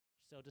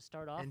So to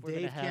start off, And we're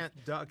going Dave to have...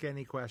 can't duck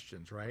any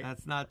questions, right?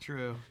 That's not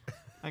true.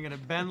 I'm going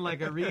to bend like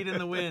a reed in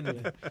the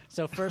wind.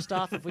 So first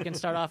off, if we can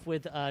start off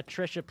with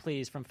Trisha,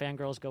 please, from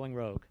Fangirls Going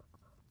Rogue.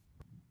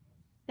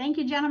 Thank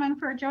you, gentlemen,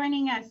 for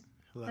joining us.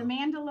 Hello. The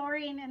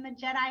Mandalorian and the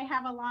Jedi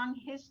have a long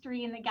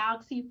history in the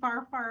galaxy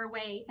far, far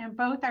away, and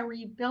both are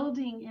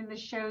rebuilding in the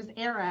show's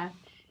era.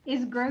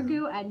 Is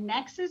Grogu a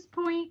nexus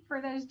point for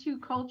those two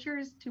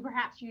cultures to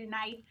perhaps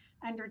unite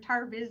under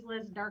Tar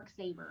Vizsla's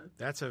Darksaber?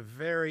 That's a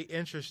very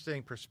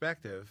interesting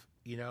perspective.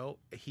 You know,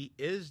 he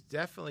is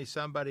definitely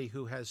somebody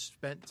who has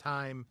spent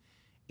time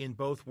in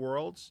both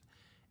worlds.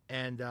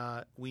 And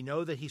we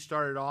know that he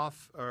started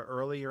off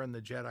earlier in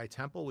the Jedi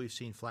Temple. We've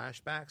seen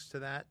flashbacks to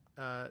that,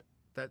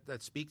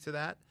 that speak to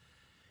that.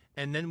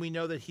 And then we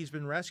know that he's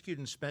been rescued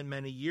and spent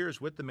many years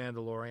with the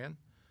Mandalorian,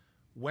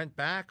 went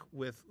back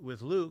with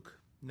Luke.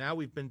 Now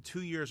we've been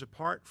 2 years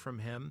apart from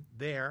him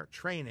there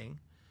training.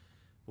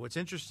 What's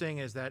interesting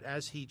is that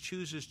as he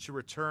chooses to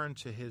return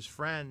to his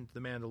friend, the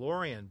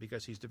Mandalorian,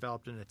 because he's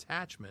developed an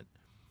attachment,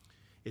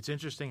 it's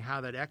interesting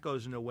how that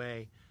echoes in a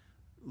way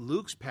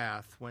Luke's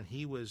path when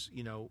he was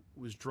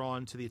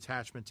drawn to the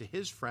attachment to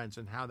his friends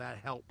and how that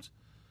helped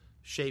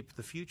shape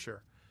the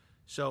future.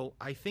 So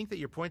I think that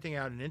you're pointing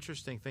out an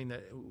interesting thing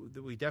that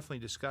we definitely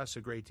discuss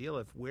a great deal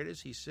of. Where does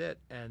he sit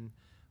and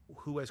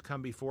who has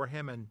come before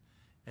him and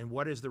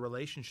what is the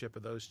relationship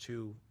of those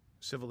two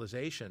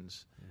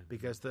civilizations? Yeah.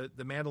 Because the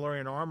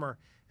Mandalorian armor,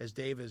 as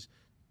Dave has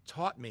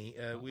taught me,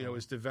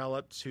 is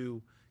developed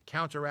to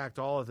counteract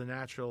all of the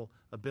natural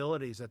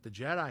abilities that the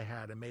Jedi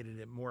had and made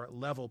it a more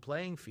level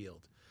playing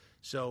field.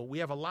 So we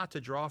have a lot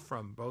to draw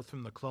from, both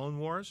from the Clone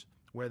Wars,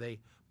 where they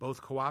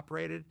both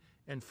cooperated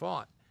and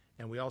fought.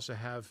 And we also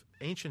have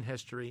ancient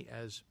history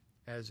as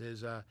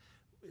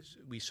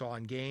we saw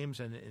in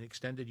games and in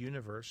extended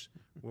universe,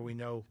 where we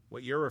know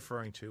what you're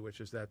referring to, which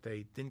is that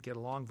they didn't get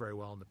along very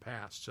well in the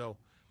past. So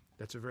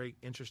that's a very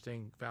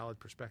interesting, valid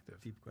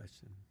perspective. Deep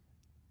question.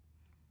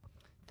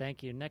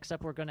 Thank you. Next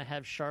up, we're going to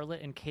have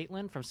Charlotte and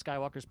Caitlin from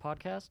Skywalker's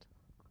podcast.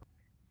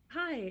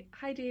 Hi,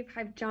 Dave.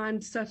 Hi,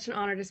 John. Such an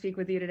honor to speak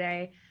with you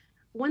today.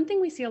 One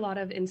thing we see a lot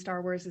of in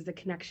Star Wars is the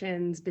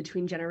connections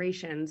between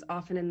generations,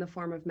 often in the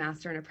form of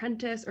master and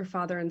apprentice or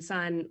father and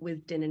son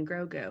with Din and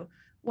Grogu.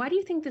 Why do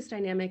you think this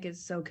dynamic is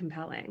so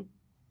compelling?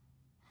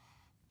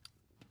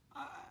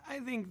 I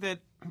think that,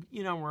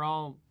 we're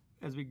all,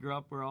 as we grow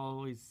up, we're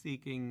always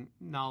seeking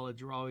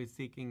knowledge. We're always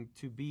seeking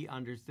to be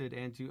understood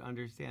and to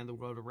understand the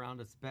world around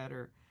us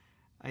better.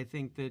 I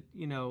think that,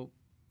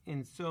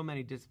 in so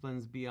many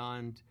disciplines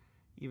beyond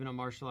even a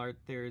martial art,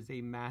 there is a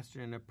master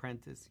and an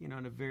apprentice. In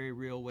a very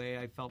real way,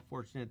 I felt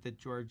fortunate that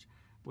George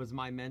was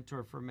my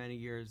mentor for many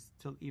years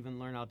to even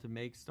learn how to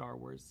make Star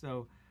Wars.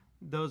 So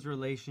those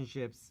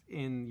relationships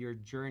in your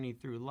journey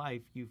through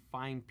life, you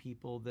find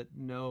people that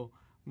know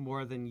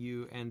more than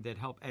you and that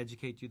help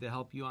educate you, that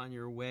help you on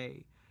your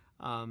way.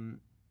 And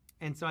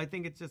so I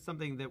think it's just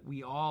something that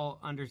we all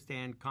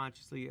understand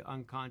consciously,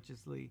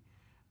 unconsciously.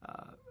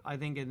 I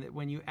think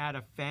when you add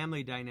a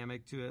family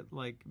dynamic to it,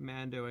 like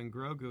Mando and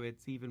Grogu,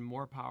 it's even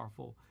more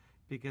powerful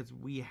because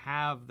we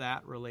have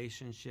that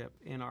relationship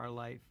in our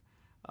life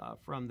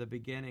from the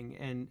beginning.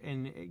 And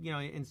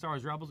in Star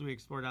Wars Rebels, we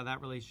explored how that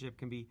relationship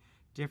can be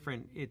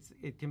different.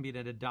 It can be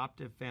an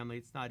adoptive family.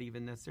 It's not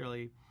even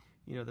necessarily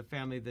the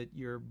family that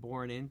you're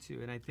born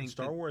into. And I think in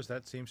Star Wars,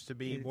 that seems to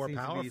be more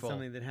powerful. To be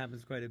something that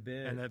happens quite a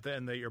bit. And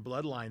that your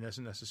bloodline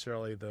isn't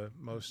necessarily the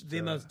most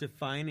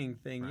defining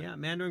thing. Right. Yeah,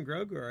 Mando and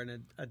Grogu are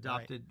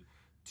adopted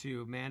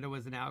too. Mando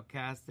was an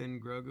outcast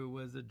and Grogu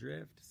was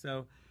adrift.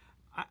 So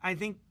I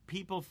think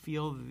people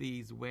feel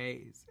these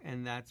ways,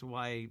 and that's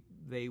why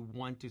they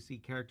want to see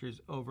characters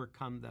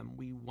overcome them.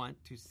 We want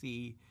to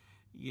see,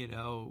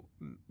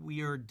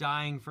 we are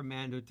dying for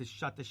Mando to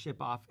shut the ship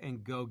off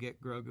and go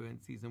get Grogu in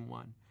season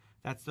 1.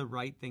 That's the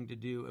right thing to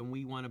do, and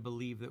we want to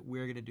believe that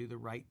we're going to do the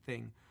right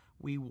thing.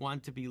 We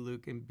want to be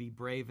Luke and be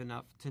brave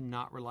enough to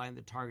not rely on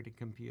the targeting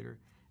computer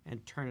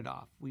and turn it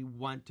off. We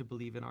want to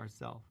believe in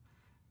ourselves.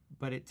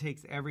 But it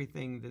takes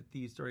everything that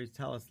these stories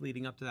tell us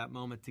leading up to that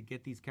moment to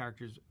get these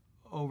characters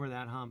over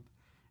that hump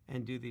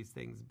and do these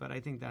things. But I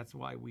think that's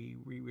why we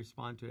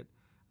respond to it.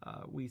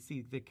 We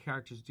see the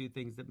characters do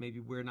things that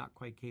maybe we're not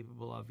quite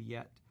capable of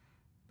yet,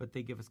 but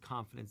they give us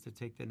confidence to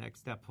take the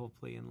next step,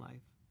 hopefully, in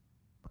life.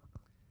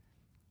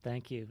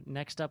 Thank you.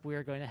 Next up, we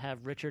are going to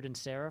have Richard and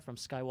Sarah from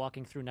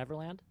Skywalking Through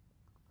Neverland.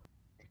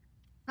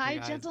 Hi,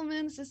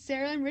 gentlemen. This is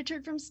Sarah and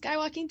Richard from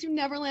Skywalking Through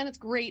Neverland. It's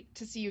great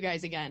to see you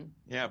guys again.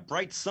 Yeah,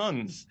 bright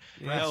suns.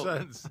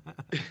 Suns.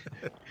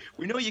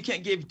 We know you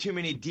can't give too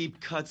many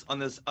deep cuts on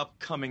this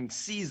upcoming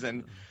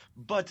season,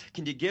 but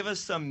can you give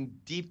us some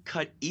deep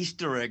cut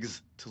Easter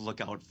eggs to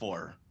look out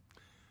for?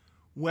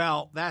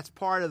 Well, that's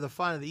part of the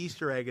fun of the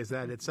Easter egg, is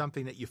that it's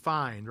something that you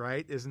find,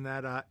 right? Isn't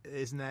that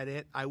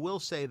it? I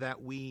will say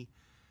that we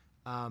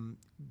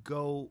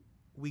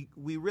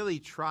really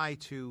try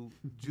to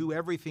do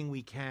everything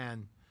we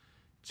can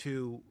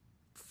to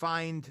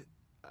find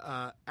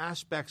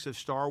aspects of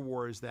Star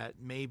Wars that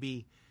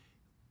maybe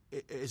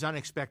is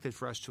unexpected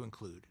for us to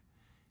include.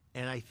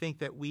 And I think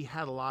that we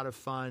had a lot of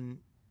fun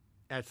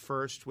at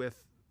first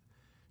with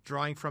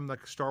drawing from the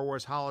Star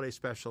Wars Holiday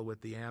Special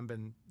with the Amb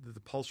and the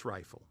pulse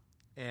rifle,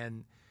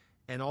 and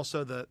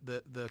also the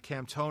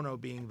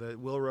Camtono being the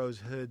Willrose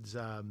Hood's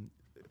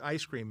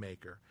ice cream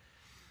maker.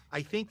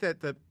 I think that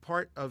the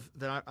part of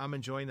that I'm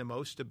enjoying the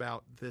most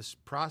about this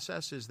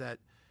process is that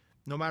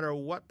no matter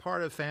what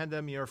part of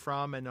fandom you're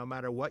from and no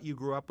matter what you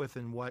grew up with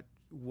and what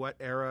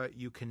era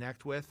you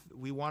connect with,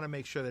 we want to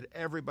make sure that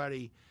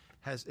everybody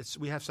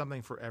we have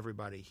something for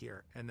everybody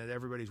here and that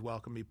everybody's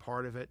welcome to be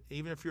part of it,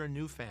 even if you're a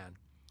new fan.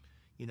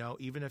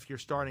 Even if you're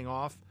starting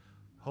off,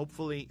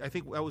 hopefully, I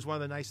think that was one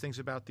of the nice things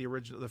about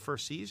the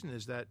first season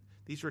is that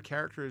these were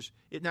characters.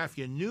 Now, if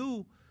you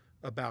knew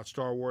about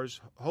Star Wars,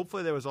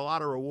 hopefully there was a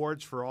lot of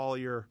rewards for all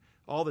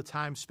the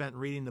time spent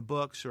reading the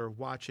books or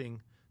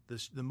watching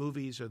the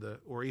movies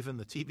or even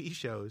the TV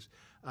shows.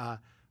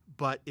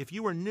 But if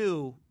you were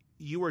new,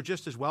 you were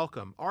just as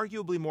welcome,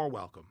 arguably more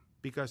welcome,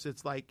 because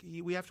it's like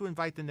we have to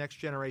invite the next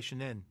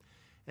generation in,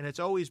 and it's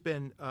always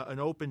been an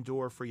open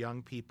door for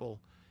young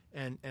people.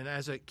 And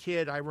as a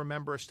kid, I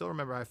still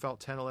remember I felt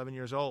 10, 11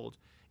 years old.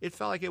 It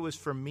felt like it was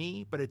for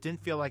me, but it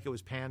didn't feel like it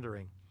was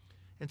pandering.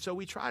 And so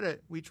we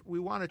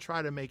want to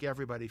try to make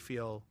everybody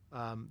feel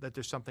that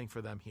there's something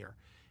for them here.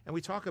 And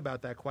we talk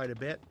about that quite a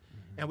bit.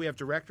 Mm-hmm. And we have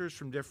directors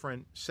from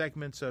different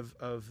segments of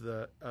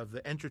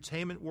the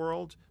entertainment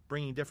world,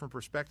 bringing different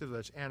perspectives.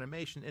 That's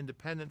animation,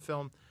 independent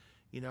film,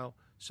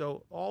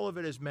 So all of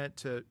it is meant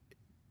to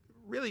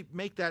really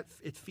make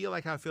it feel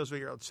like how it feels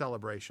when you're at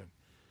Celebration,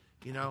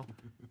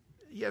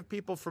 You have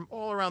people from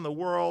all around the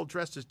world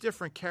dressed as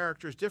different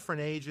characters, different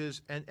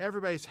ages, and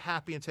everybody's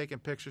happy and taking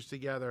pictures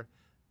together.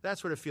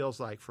 That's what it feels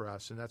like for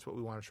us, and that's what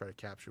we want to try to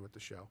capture with the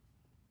show.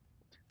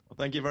 Well,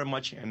 thank you very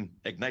much, and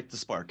ignite the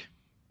spark.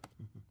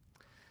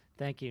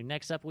 Thank you.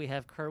 Next up, we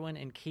have Kerwin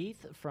and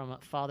Keith from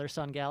Father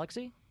Son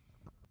Galaxy.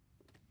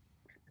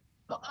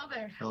 Hello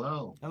there.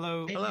 Hello.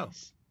 Hello.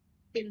 It's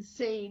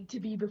insane to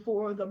be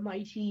before the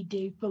mighty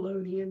Dave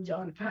Filoni and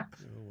John Favreau.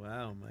 Oh,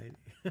 wow,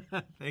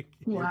 mighty. Thank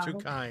you. Wow. You're too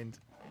kind.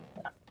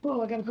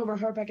 Oh, I gotta put my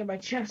heart back in my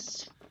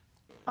chest.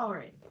 All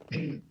right.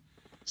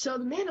 So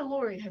The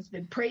Mandalorian has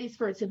been praised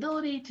for its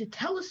ability to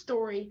tell a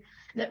story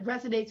that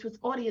resonates with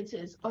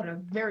audiences on a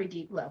very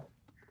deep level.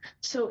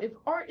 So if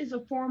art is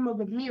a form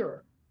of a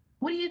mirror,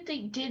 what do you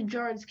think Din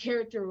Djarin's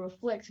character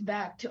reflects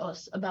back to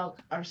us about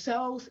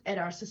ourselves and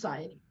our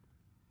society?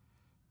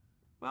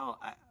 Well,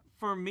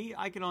 for me,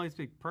 I can only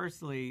speak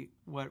personally.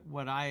 What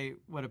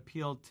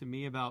appealed to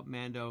me about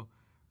Mando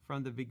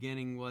from the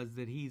beginning was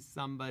that he's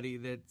somebody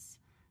that's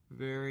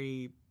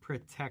very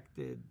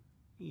protected.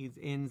 He's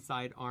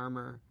inside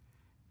armor.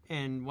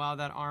 And while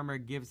that armor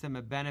gives him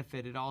a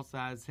benefit, it also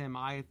has him,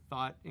 I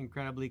thought,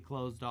 incredibly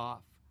closed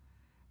off.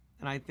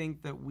 And I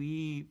think that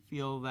we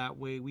feel that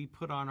way. We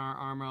put on our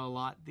armor a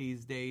lot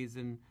these days,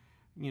 and,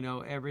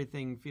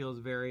 everything feels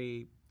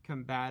very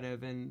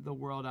combative, and the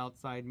world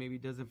outside maybe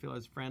doesn't feel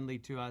as friendly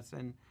to us.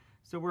 And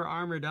so we're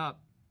armored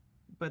up.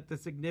 But the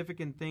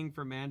significant thing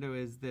for Mando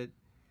is that,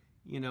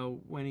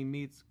 when he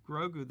meets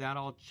Grogu, that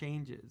all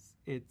changes.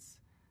 It's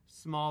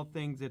small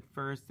things at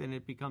first, and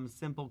it becomes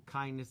simple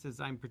kindnesses.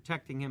 I'm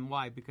protecting him.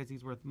 Why? Because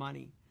he's worth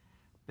money.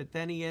 But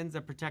then he ends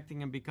up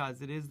protecting him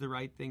because it is the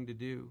right thing to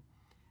do.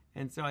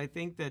 And so I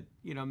think that,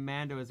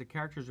 Mando as a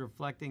character is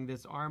reflecting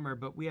this armor,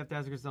 but we have to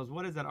ask ourselves,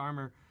 what does that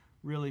armor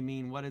really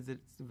mean? What is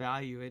its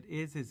value? It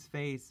is his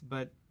face,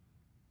 but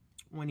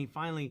when he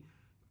finally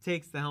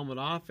takes the helmet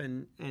off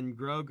and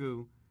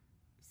Grogu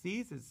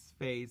sees his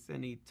face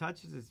and he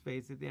touches his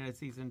face at the end of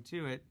season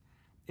 2,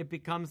 it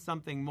becomes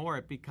something more.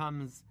 It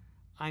becomes,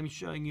 I'm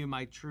showing you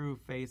my true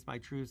face, my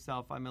true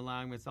self. I'm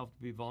allowing myself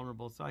to be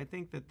vulnerable. So I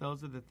think that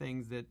those are the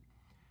things that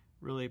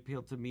really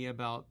appeal to me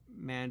about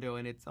Mando,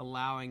 and it's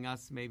allowing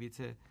us maybe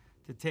to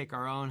take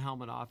our own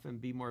helmet off and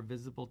be more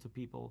visible to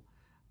people.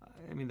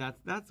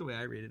 That's the way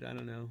I read it. I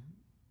don't know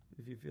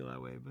if you feel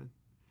that way, but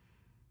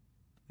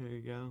there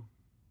you go.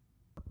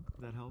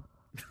 Does that help?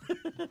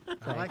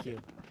 I like you.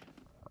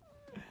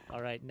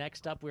 All right,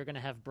 next up we're going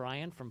to have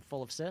Brian from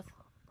Full of Sith.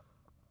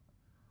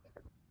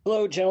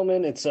 Hello,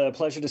 gentlemen. It's a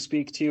pleasure to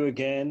speak to you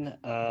again.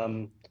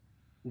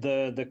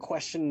 The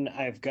question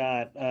I've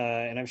got,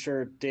 and I'm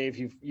sure, Dave,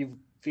 you've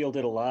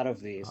fielded a lot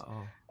of these,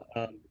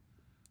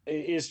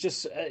 is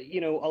just, a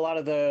lot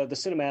of the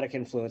cinematic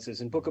influences.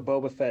 In Book of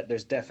Boba Fett,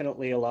 there's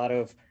definitely a lot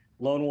of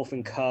Lone Wolf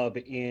and Cub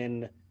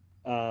in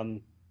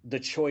the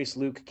choice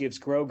Luke gives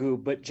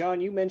Grogu. But,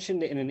 John, you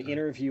mentioned in an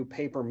interview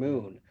Paper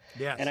Moon.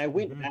 Yes. And I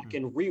went back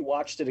and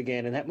rewatched it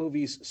again, and that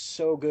movie's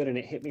so good, and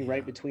it hit me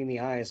right between the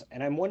eyes.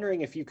 And I'm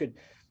wondering if you could,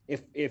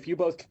 if you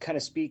both could kind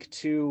of speak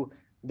to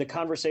the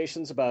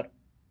conversations about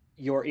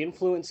your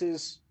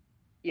influences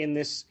in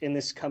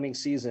this coming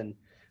season,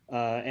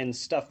 and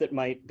stuff that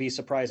might be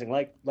surprising,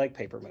 like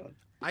Paper Moon.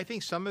 I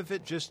think some of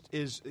it just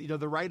is,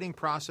 the writing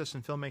process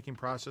and filmmaking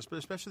process, but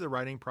especially the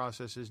writing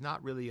process is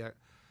not really a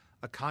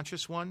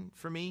conscious one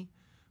for me.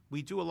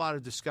 We do a lot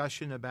of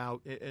discussion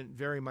about, and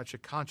very much a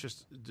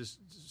conscious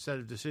set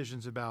of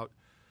decisions about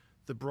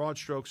the broad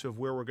strokes of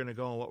where we're going to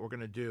go and what we're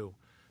going to do.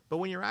 But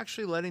when you're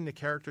actually letting the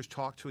characters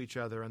talk to each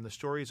other and the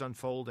story is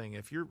unfolding,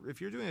 if you're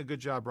doing a good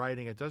job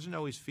writing, it doesn't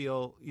always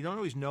feel, you don't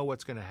always know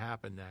what's going to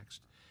happen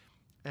next.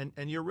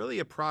 And you're really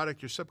a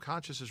product, your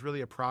subconscious is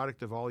really a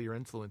product of all your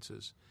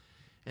influences.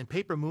 And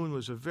Paper Moon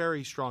was a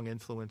very strong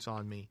influence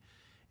on me.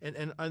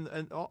 And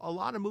a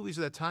lot of movies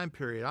of that time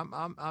period,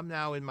 I'm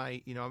now in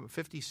my, I'm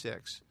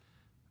 56,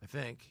 I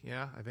think.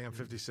 Yeah, I think I'm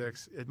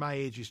 56. At my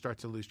age, you start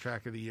to lose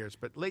track of the years,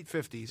 but late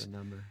 50s. The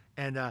number.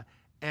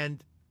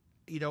 And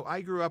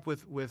I grew up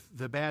with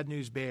the Bad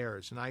News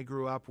Bears, and I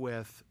grew up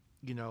with,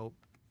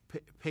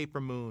 Paper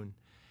Moon.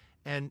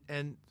 And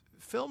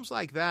films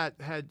like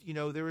that had,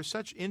 there were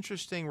such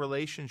interesting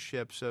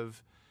relationships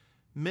of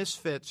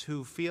misfits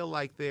who feel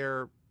like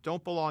they're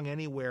don't belong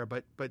anywhere,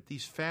 but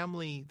these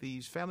family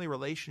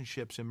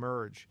relationships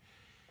emerge.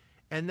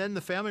 And then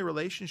the family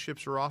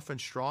relationships are often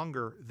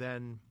stronger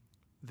than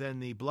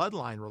the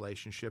bloodline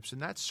relationships,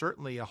 and that's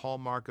certainly a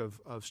hallmark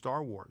of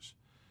Star Wars.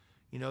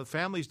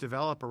 Families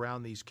develop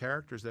around these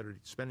characters that are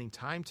spending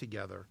time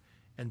together,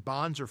 and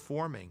bonds are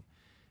forming.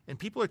 And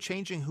people are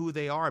changing who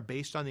they are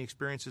based on the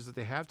experiences that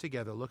they have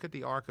together. Look at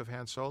the arc of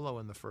Han Solo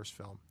in the first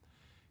film.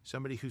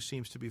 Somebody who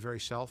seems to be very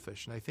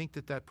selfish. And I think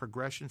that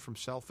progression from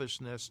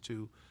selfishness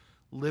to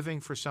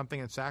living for something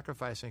and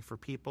sacrificing for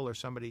people or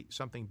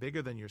something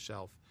bigger than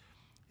yourself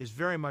is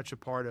very much a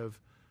part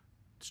of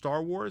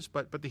Star Wars,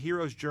 but the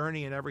hero's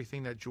journey and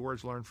everything that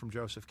George learned from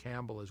Joseph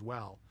Campbell as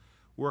well.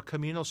 We're a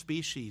communal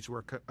species.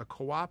 We're a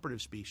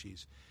cooperative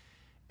species.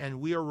 And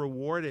we are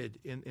rewarded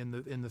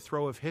in the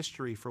throe of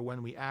history for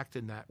when we act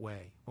in that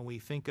way, when we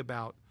think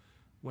about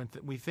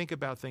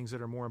things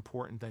that are more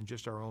important than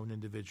just our own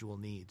individual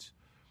needs.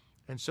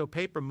 And so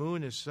Paper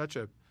Moon is such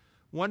a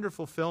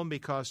wonderful film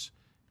because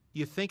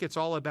you think it's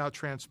all about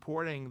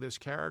transporting this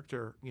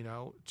character,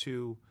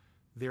 to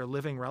their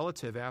living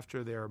relative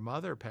after their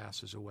mother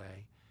passes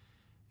away.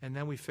 And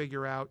then we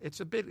figure out it's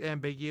a bit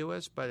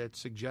ambiguous, but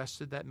it's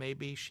suggested that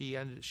maybe she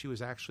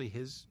was actually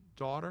his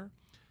daughter.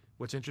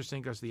 What's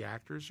interesting because the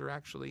actors are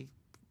actually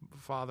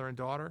father and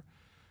daughter.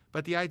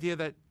 But the idea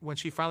that when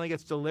she finally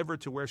gets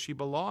delivered to where she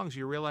belongs,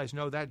 you realize,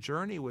 no, that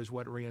journey was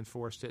what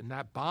reinforced it, and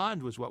that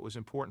bond was what was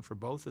important for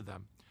both of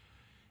them.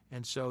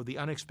 And so the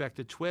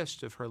unexpected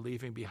twist of her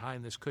leaving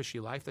behind this cushy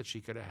life that she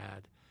could have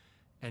had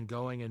and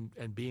going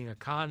and being a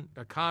con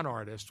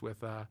artist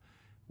with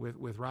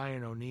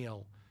Ryan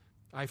O'Neal,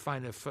 I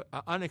find an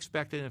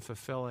unexpected and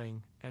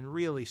fulfilling and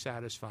really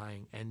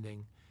satisfying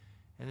ending.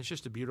 And it's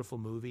just a beautiful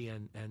movie.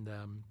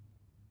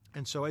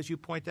 And so, as you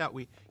point out,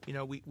 we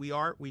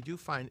do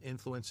find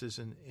influences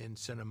in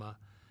cinema,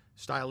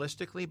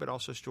 stylistically, but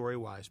also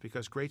story-wise,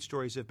 because great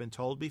stories have been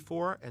told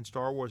before, and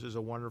Star Wars is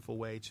a wonderful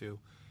way to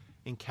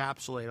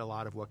encapsulate a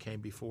lot of what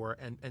came before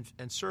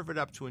and serve it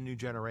up to a new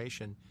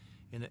generation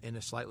in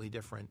a slightly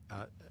different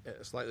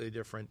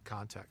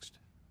context.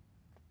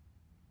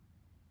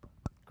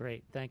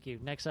 Great, thank you.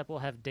 Next up, we'll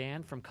have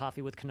Dan from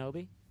Coffee with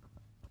Kenobi.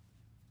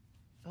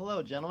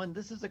 Hello, gentlemen.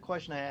 This is a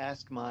question I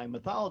ask my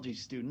mythology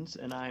students,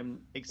 and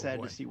I'm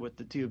excited to see what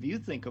the two of you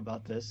think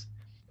about this.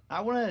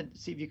 I want to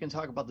see if you can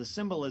talk about the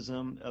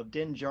symbolism of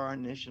Din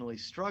Djarin initially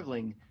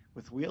struggling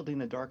with wielding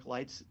the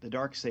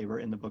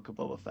Darksaber in the Book of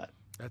Boba Fett.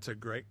 That's a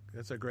great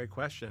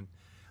question.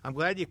 I'm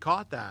glad you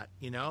caught that,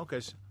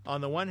 because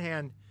on the one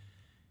hand,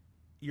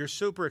 you're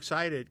super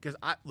excited because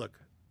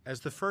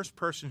as the first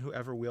person who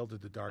ever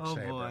wielded the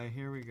Darksaber. Oh boy,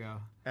 here we go.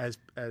 As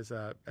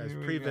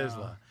Pre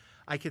Vizsla,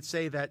 I could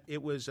say that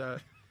it was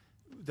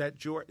that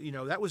George,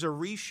 that was a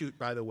reshoot,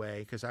 by the way,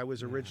 because I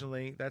was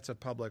originally that's a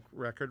public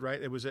record,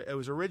 right? It was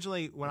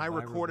originally when I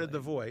recorded the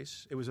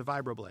voice, it was a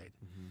vibroblade.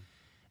 Mm-hmm.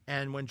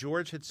 And when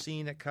George had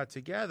seen it cut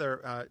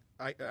together,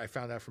 I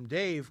found out from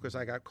Dave, because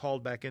I got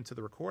called back into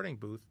the recording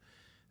booth,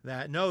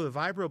 that no, the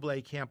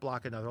vibroblade can't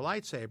block another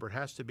lightsaber. It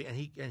has to be,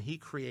 and he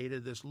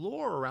created this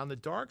lore around the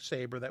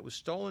Darksaber that was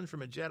stolen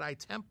from a Jedi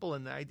temple,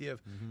 and the idea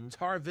of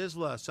Tar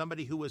Vizsla,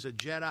 somebody who was a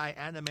Jedi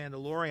and a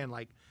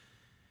Mandalorian,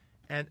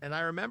 and I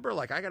remember,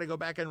 I got to go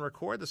back and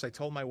record this. I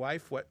told my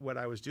wife what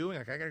I was doing.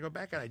 I got to go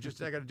back and I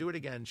got to do it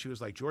again. She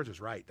was like, George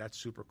is right. That's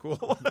super cool.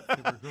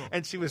 Super cool.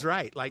 And she was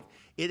right.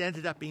 It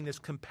ended up being this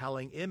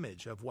compelling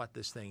image of what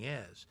this thing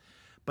is.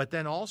 But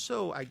then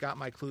also I got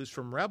my clues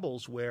from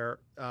Rebels where,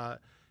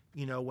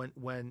 when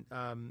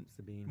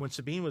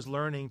Sabine was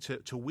learning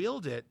to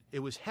wield it, it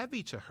was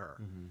heavy to her.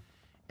 Mm-hmm.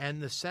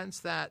 And the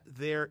sense that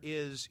there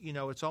is,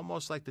 it's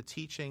almost like the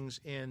teachings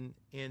in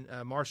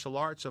martial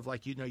arts of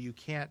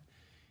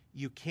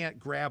you can't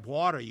grab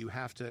water. You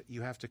have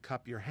to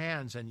cup your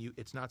hands, and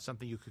it's not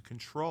something you could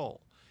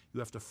control. You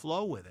have to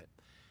flow with it.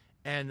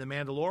 And the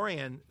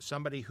Mandalorian,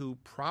 somebody who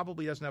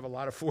probably doesn't have a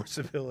lot of force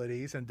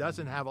abilities and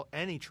doesn't have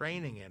any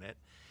training in it,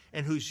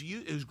 and who's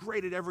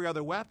great at every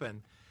other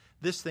weapon,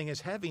 this thing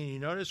is heavy. And you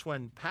notice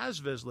when Paz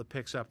Vizsla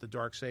picks up the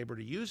Darksaber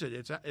to use it,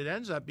 it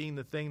ends up being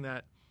the thing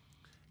that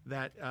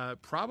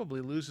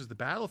probably loses the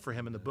battle for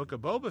him in the Book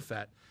of Boba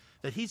Fett.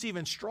 That he's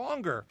even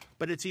stronger,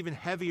 but it's even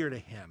heavier to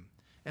him.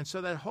 And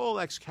so that whole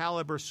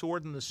Excalibur,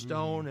 sword in the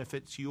stone,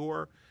 if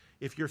you're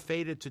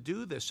fated to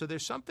do this. So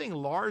there's something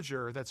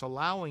larger that's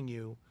allowing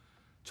you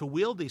to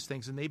wield these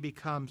things, and they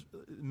become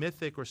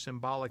mythic or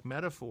symbolic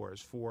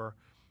metaphors for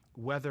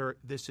whether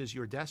this is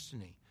your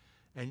destiny,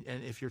 and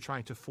if you're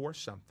trying to force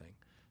something.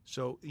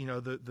 So,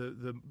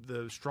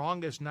 the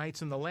strongest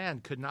knights in the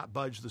land could not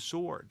budge the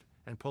sword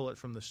and pull it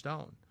from the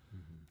stone.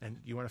 Mm-hmm. And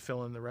you want to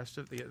fill in the rest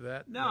of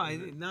that? No,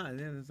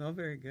 it's all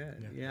very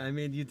good. Yeah, I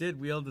mean, you did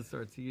wield the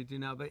sword, so you do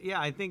now. But yeah,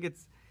 I think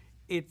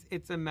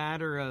it's a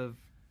matter of,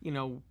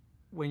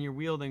 when you're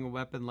wielding a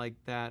weapon like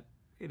that,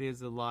 it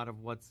is a lot of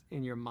what's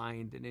in your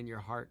mind and in your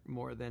heart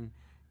more than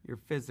your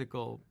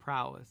physical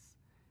prowess.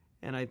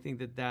 And I think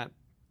that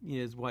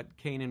is what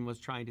Kanan was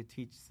trying to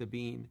teach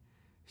Sabine.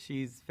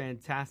 She's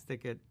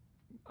fantastic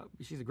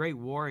she's a great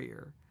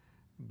warrior,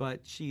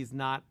 but she's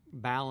not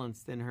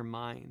balanced in her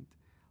mind.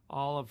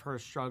 All of her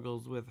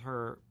struggles with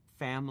her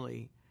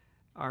family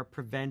are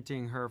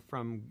preventing her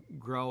from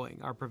growing,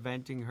 are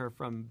preventing her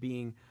from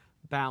being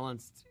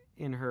balanced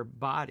in her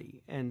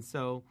body. And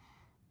so,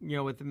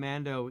 with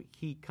Mando,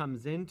 he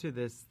comes into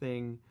this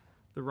thing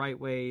the right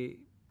way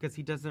because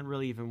he doesn't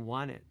really even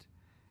want it.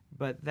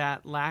 But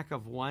that lack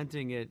of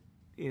wanting it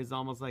is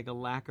almost like a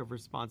lack of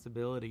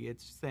responsibility.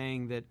 It's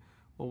saying that,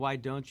 well, why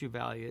don't you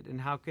value it? And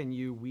how can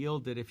you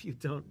wield it if you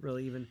don't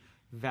really even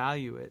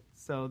value it?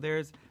 So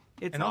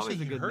it's and always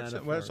also a good hurts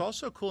metaphor. What's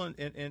also cool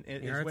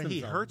is when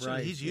he hurts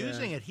him, he's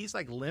using it. He's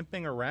like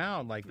limping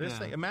around like this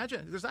thing.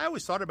 Imagine, because I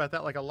always thought about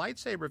that, like a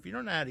lightsaber. If you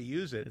don't know how to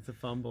use it, it's a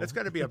fumble. It's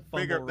got to be a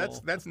bigger.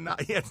 That's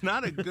not. Yeah, it's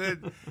not a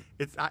good.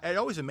 It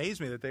always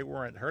amazed me that they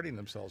weren't hurting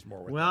themselves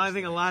more. With I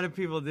think a lot of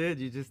people did.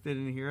 You just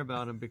didn't hear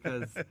about them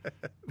because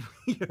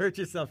you hurt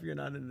yourself. You're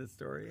not in the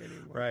story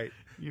anymore. Right.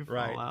 You fall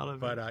out of it.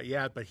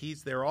 But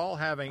they're all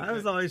having. I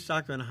was always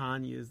shocked when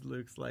Han used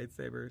Luke's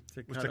lightsaber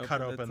to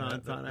cut open the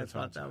tauntaun. I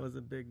thought that was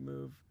a big move.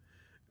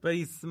 But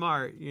he's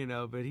smart,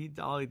 but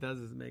all he does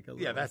is make a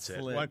little that's slit.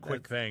 It. One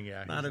quick thing,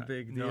 Not a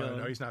big deal.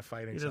 No, he's not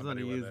fighting. He doesn't want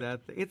to with use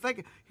that thing. It's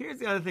like, here's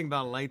the other thing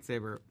about a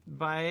lightsaber.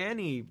 By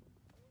any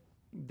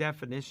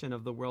definition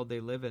of the world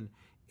they live in,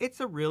 it's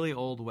a really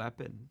old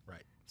weapon.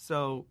 Right.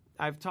 So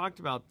I've talked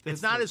about this.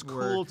 It's not as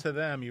cool to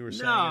them, you were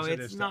saying, no, as it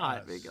it's is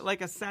not. to us.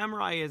 Like a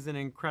samurai is an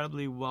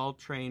incredibly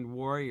well-trained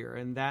warrior,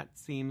 and that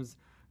seems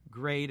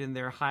great, and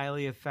they're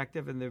highly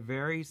effective, and they're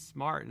very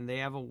smart, and they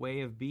have a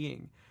way of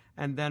being.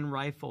 And then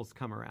rifles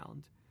come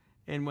around.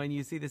 And when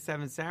you see the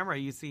Seven Samurai,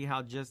 you see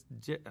how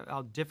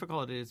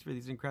difficult it is for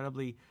these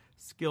incredibly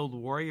skilled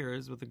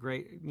warriors with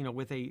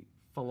with a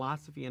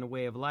philosophy and a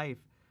way of life,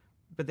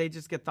 but they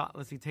just get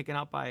thoughtlessly taken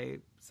out by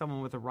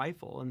someone with a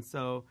rifle. And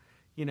so,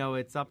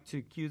 it's up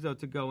to Kyuzo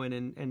to go in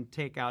and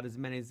take out as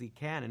many as he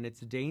can, and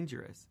it's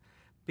dangerous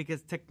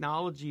because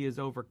technology is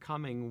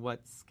overcoming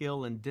what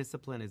skill and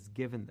discipline has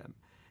given them,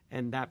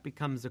 and that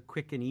becomes a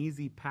quick and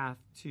easy path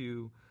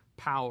to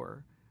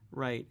power.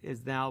 Right,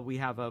 is now we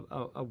have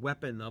a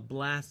weapon, a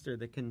blaster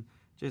that can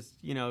just,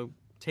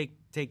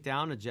 take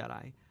down a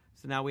Jedi.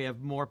 So now we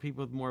have more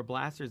people with more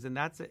blasters, and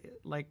that's it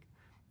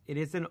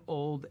is an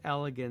old,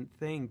 elegant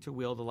thing to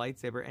wield a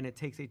lightsaber, and it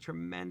takes a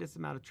tremendous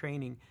amount of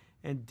training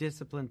and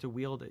discipline to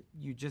wield it.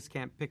 You just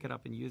can't pick it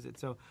up and use it.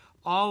 So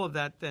all of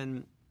that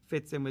then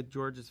fits in with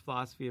George's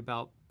philosophy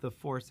about the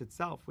Force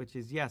itself, which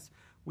is, yes,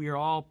 we are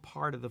all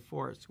part of the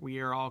Force. We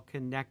are all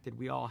connected.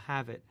 We all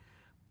have it.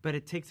 But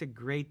it takes a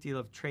great deal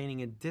of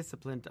training and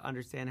discipline to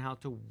understand how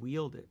to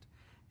wield it.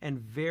 And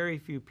very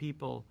few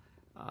people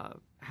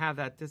have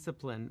that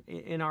discipline.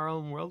 In our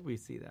own world, we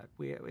see that.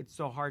 It's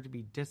so hard to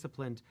be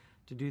disciplined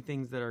to do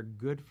things that are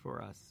good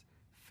for us,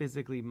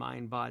 physically,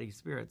 mind, body,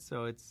 spirit.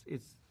 So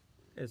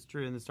it's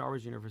true in the Star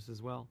Wars universe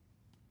as well.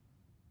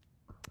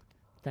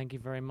 Thank you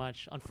very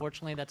much.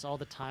 Unfortunately, that's all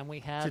the time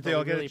we have. Did they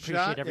all get really a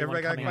shot?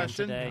 Everybody got a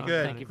question?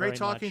 Good. Thank you Great very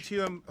talking much. to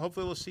you. And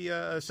hopefully we'll see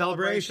a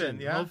celebration.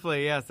 Yeah?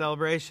 Hopefully,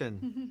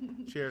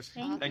 celebration. Cheers.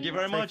 Thank you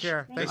very much. Take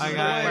care. Thanks Bye, for the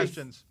guys.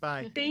 questions.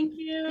 Bye. Thank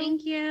you.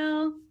 Thank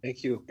you.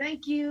 Thank you.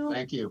 Thank you.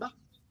 Thank you.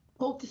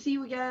 Hope to see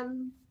you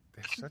again.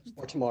 Such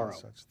Or tomorrow.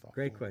 Such thoughtful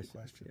Great questions.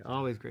 questions.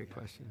 Always great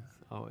questions.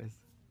 Always.